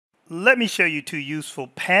Let me show you two useful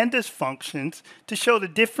Pandas functions to show the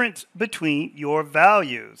difference between your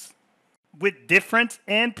values. With difference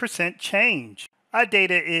and percent change. Our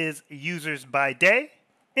data is users by day.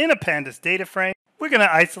 In a Pandas data frame, we're going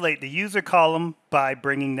to isolate the user column by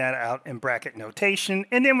bringing that out in bracket notation,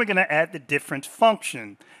 and then we're going to add the difference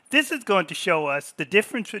function. This is going to show us the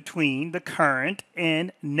difference between the current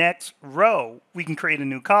and next row. We can create a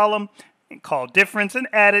new column and call difference and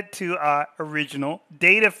add it to our original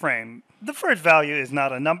data frame. The first value is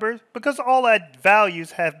not a number because all our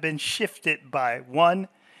values have been shifted by 1.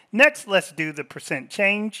 Next, let's do the percent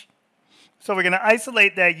change. So we're going to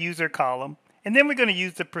isolate that user column, and then we're going to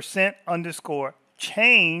use the percent underscore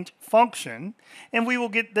change function, and we will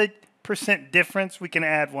get the percent difference. We can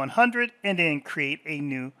add 100 and then create a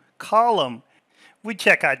new column. We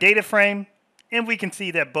check our data frame, and we can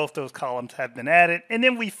see that both those columns have been added, and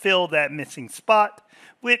then we fill that missing spot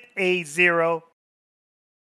with a 0